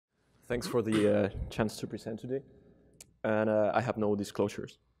Thanks for the chance to present today. And I have no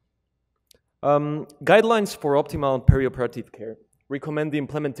disclosures. Guidelines for optimal perioperative care recommend the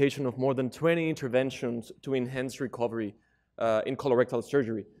implementation of more than 20 interventions to enhance recovery in colorectal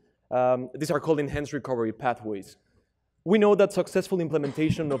surgery. These are called enhanced recovery pathways. We know that successful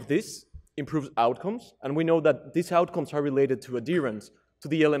implementation of this improves outcomes, and we know that these outcomes are related to adherence to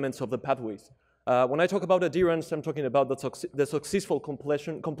the elements of the pathways. When I talk about adherence, I'm talking about the successful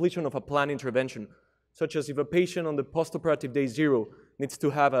completion of a planned intervention, such as if a patient on the postoperative day 0 needs to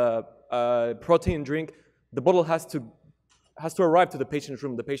have a protein drink, the bottle has to arrive to the patient's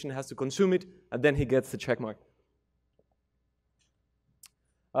room, the patient has to consume it, and then he gets the check mark.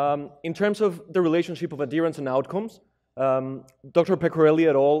 In terms of the relationship of adherence and outcomes, Dr. Pecorelli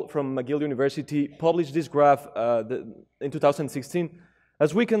et al. From McGill University published this graph in 2016.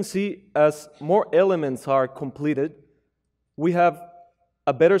 As we can see, as more elements are completed, we have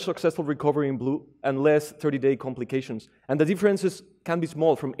a better successful recovery in blue and less 30-day complications. And the differences can be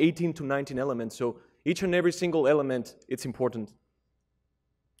small, from 18 to 19 elements, so each and every single element, it's important.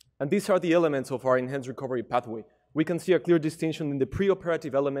 And these are the elements of our enhanced recovery pathway. We can see a clear distinction in the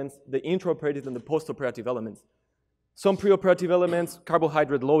preoperative elements, the intraoperative and the postoperative elements. Some preoperative elements,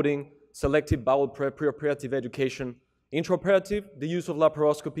 carbohydrate loading, selective bowel prep, preoperative education. Intraoperative, the use of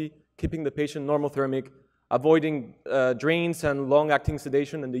laparoscopy, keeping the patient normothermic, avoiding drains and long-acting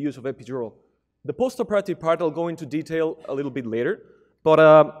sedation, and the use of epidural. The postoperative part I'll go into detail a little bit later,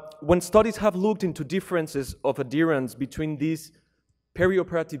 but when studies have looked into differences of adherence between these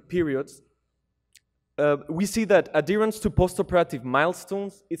perioperative periods, we see that adherence to postoperative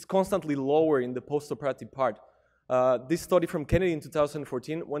milestones is constantly lower in the postoperative part. This study from Kennedy in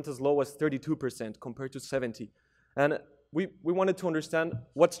 2014 went as low as 32% compared to 70%. And we wanted to understand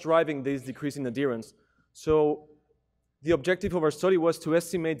what's driving this decrease in adherence. So the objective of our study was to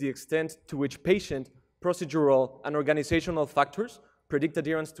estimate the extent to which patient, procedural, and organizational factors predict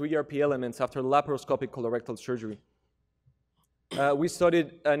adherence to ERP elements after laparoscopic colorectal surgery. We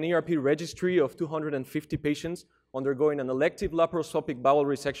studied an ERP registry of 250 patients undergoing an elective laparoscopic bowel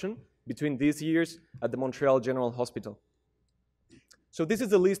resection between these years at the Montreal General Hospital. So this is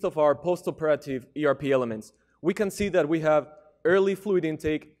the list of our postoperative ERP elements. We can see that we have early fluid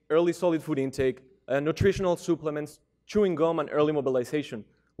intake, early solid food intake, nutritional supplements, chewing gum, and early mobilization.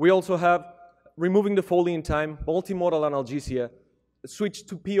 We also have removing the Foley in time, multimodal analgesia, switch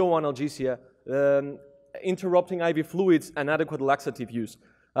to PO analgesia, interrupting IV fluids, and adequate laxative use.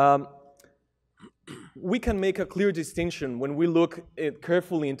 We can make a clear distinction when we look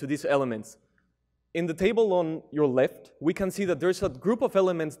carefully into these elements. In the table on your left, we can see that there's a group of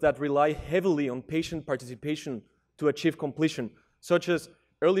elements that rely heavily on patient participation to achieve completion, such as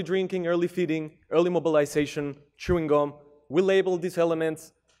early drinking, early feeding, early mobilization, chewing gum. We label these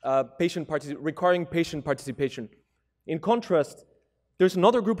elements requiring patient participation. In contrast, there's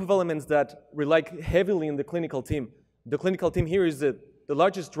another group of elements that rely heavily on the clinical team. The clinical team here is the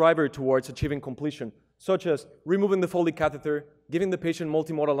largest driver towards achieving completion, such as removing the Foley catheter, giving the patient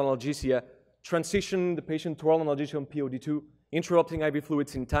multimodal analgesia, transitioning the patient to oral analgesia on POD2, interrupting IV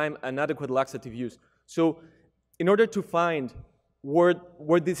fluids in time, and adequate laxative use. So in order to find where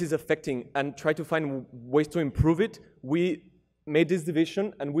this is affecting and try to find ways to improve it, we made this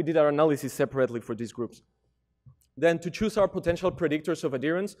division and we did our analysis separately for these groups. Then to choose our potential predictors of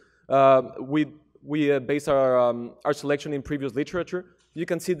adherence, we based our selection in previous literature. You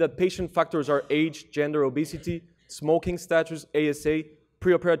can see that patient factors are age, gender, obesity, smoking status, ASA,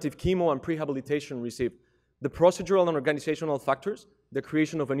 preoperative chemo, and prehabilitation received. The procedural and organizational factors, the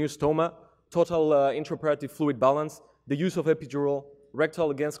creation of a new stoma, total intraoperative fluid balance, the use of epidural, rectal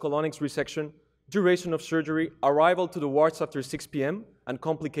against colonics resection, duration of surgery, arrival to the wards after 6 p.m., and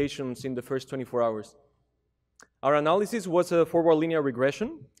complications in the first 24 hours. Our analysis was a forward linear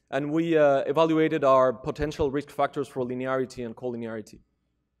regression, and we evaluated our potential risk factors for linearity and collinearity.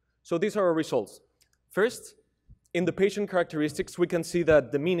 So these are our results. First, in the patient characteristics, we can see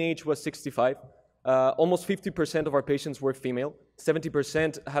that the mean age was 65. Almost 50% of our patients were female.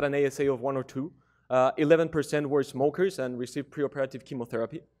 70% had an ASA of 1 or 2. 11% were smokers and received preoperative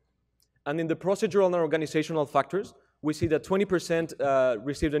chemotherapy. And in the procedural and organizational factors, we see that 20%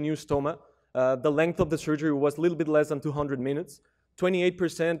 received a new stoma. The length of the surgery was a little bit less than 200 minutes.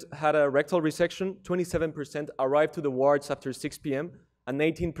 28% had a rectal resection. 27% arrived to the wards after 6 p.m. and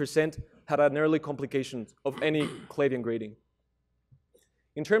 18% had an early complication of any Clavian grading.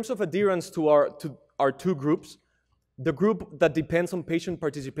 In terms of adherence to our two groups, the group that depends on patient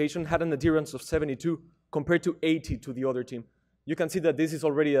participation had an adherence of 72 compared to 80 to the other team. You can see that this is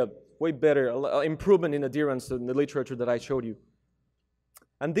already a way better improvement in adherence than the literature that I showed you.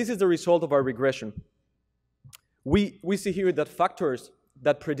 And this is the result of our regression. We see here that factors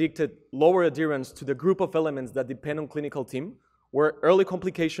that predicted lower adherence to the group of elements that depend on clinical team were early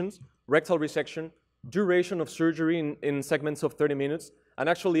complications, rectal resection, duration of surgery in segments of 30 minutes, and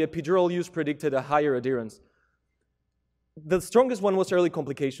actually epidural use predicted a higher adherence. The strongest one was early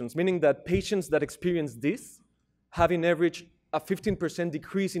complications, meaning that patients that experience this have in average a 15%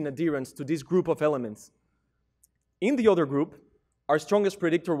 decrease in adherence to this group of elements. In the other group, our strongest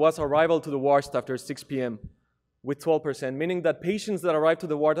predictor was arrival to the wards after 6 p.m. with 12%, meaning that patients that arrived to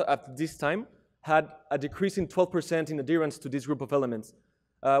the ward at this time had a decrease in 12% in adherence to this group of elements.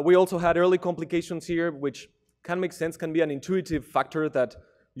 We also had early complications here, which can make sense, can be an intuitive factor that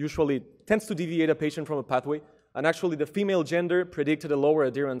usually tends to deviate a patient from a pathway. And actually, the female gender predicted a lower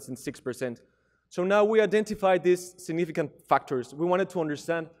adherence in 6%. So now we identified these significant factors. We wanted to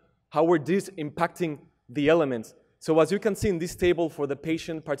understand how were these impacting the elements. So as you can see in this table for the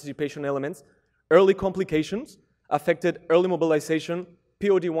patient participation elements, early complications affected early mobilization,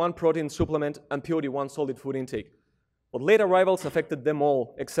 POD1 protein supplement, and POD1 solid food intake. But late arrivals affected them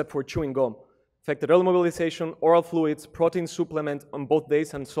all, except for chewing gum. Affected early mobilization, oral fluids, protein supplement on both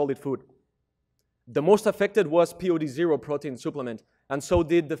days, and solid food. The most affected was POD0 protein supplement, and so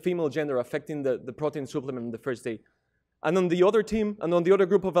did the female gender, affecting the protein supplement on the first day. And on the other team, and on the other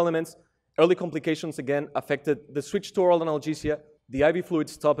group of elements, early complications again affected the switch to oral analgesia, the IV fluid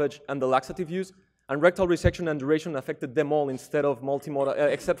stoppage, and the laxative use, and rectal resection and duration affected them all instead of multimodal,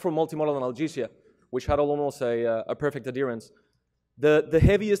 except for multimodal analgesia, which had almost a perfect adherence. The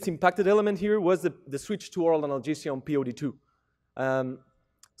heaviest impacted element here was the switch to oral analgesia on POD2.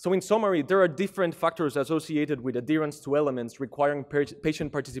 So in summary, there are different factors associated with adherence to elements requiring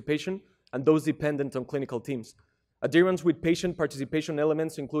patient participation and those dependent on clinical teams. Adherence with patient participation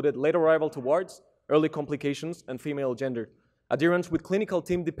elements included late arrival to wards, early complications, and female gender. Adherence with clinical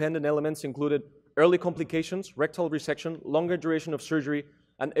team-dependent elements included early complications, rectal resection, longer duration of surgery,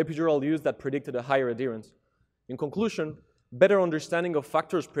 and epidural use that predicted a higher adherence. In conclusion, better understanding of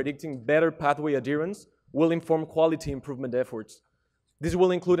factors predicting better pathway adherence will inform quality improvement efforts. This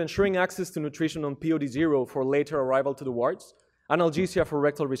will include ensuring access to nutrition on POD0 for later arrival to the wards, analgesia for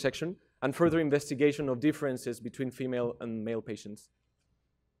rectal resection, and further investigation of differences between female and male patients.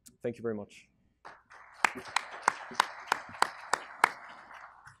 Thank you very much.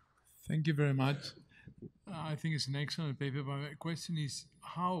 Thank you very much. I think it's an excellent paper, but my question is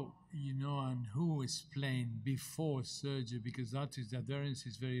how, and who explained before surgery, because that is, the adherence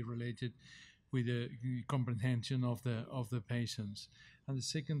is very related with the comprehension of the patients. And the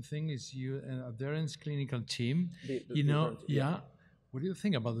second thing is adherence clinical team. What do you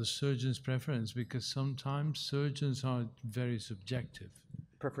think about the surgeon's preference? Because sometimes surgeons are very subjective.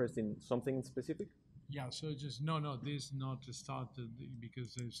 Preference in something specific? Yeah, surgeons, this not started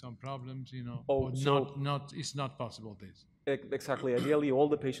because there's some problems, Oh, it's not possible this. Exactly. Ideally, all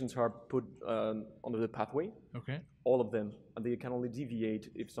the patients are put under the pathway. Okay. All of them, and they can only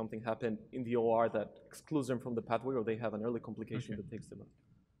deviate if something happened in the OR that excludes them from the pathway, or they have an early complication that takes them out.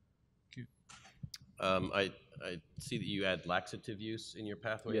 Okay. I see that you add laxative use in your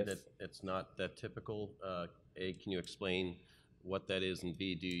pathway. Yes. That it's not that typical. A, can you explain what that is, and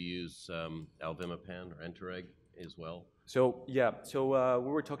B, do you use alvimipan or Entereg as well? So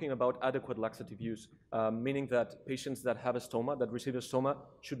we were talking about adequate laxative use, meaning that patients that have a stoma, that receive a stoma,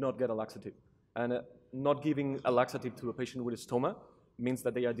 should not get a laxative. And not giving a laxative to a patient with a stoma means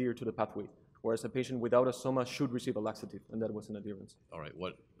that they adhere to the pathway, whereas a patient without a stoma should receive a laxative, and that was an adherence. All right.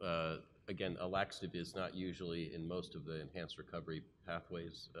 Again, a laxative is not usually in most of the enhanced recovery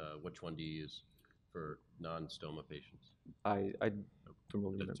pathways. Which one do you use for non-stoma patients? I don't really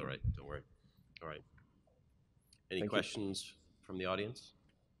remember. That's all right. Don't worry. All right. Any questions from the audience?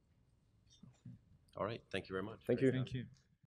 All right. Thank you very much. Thank you. Thank you.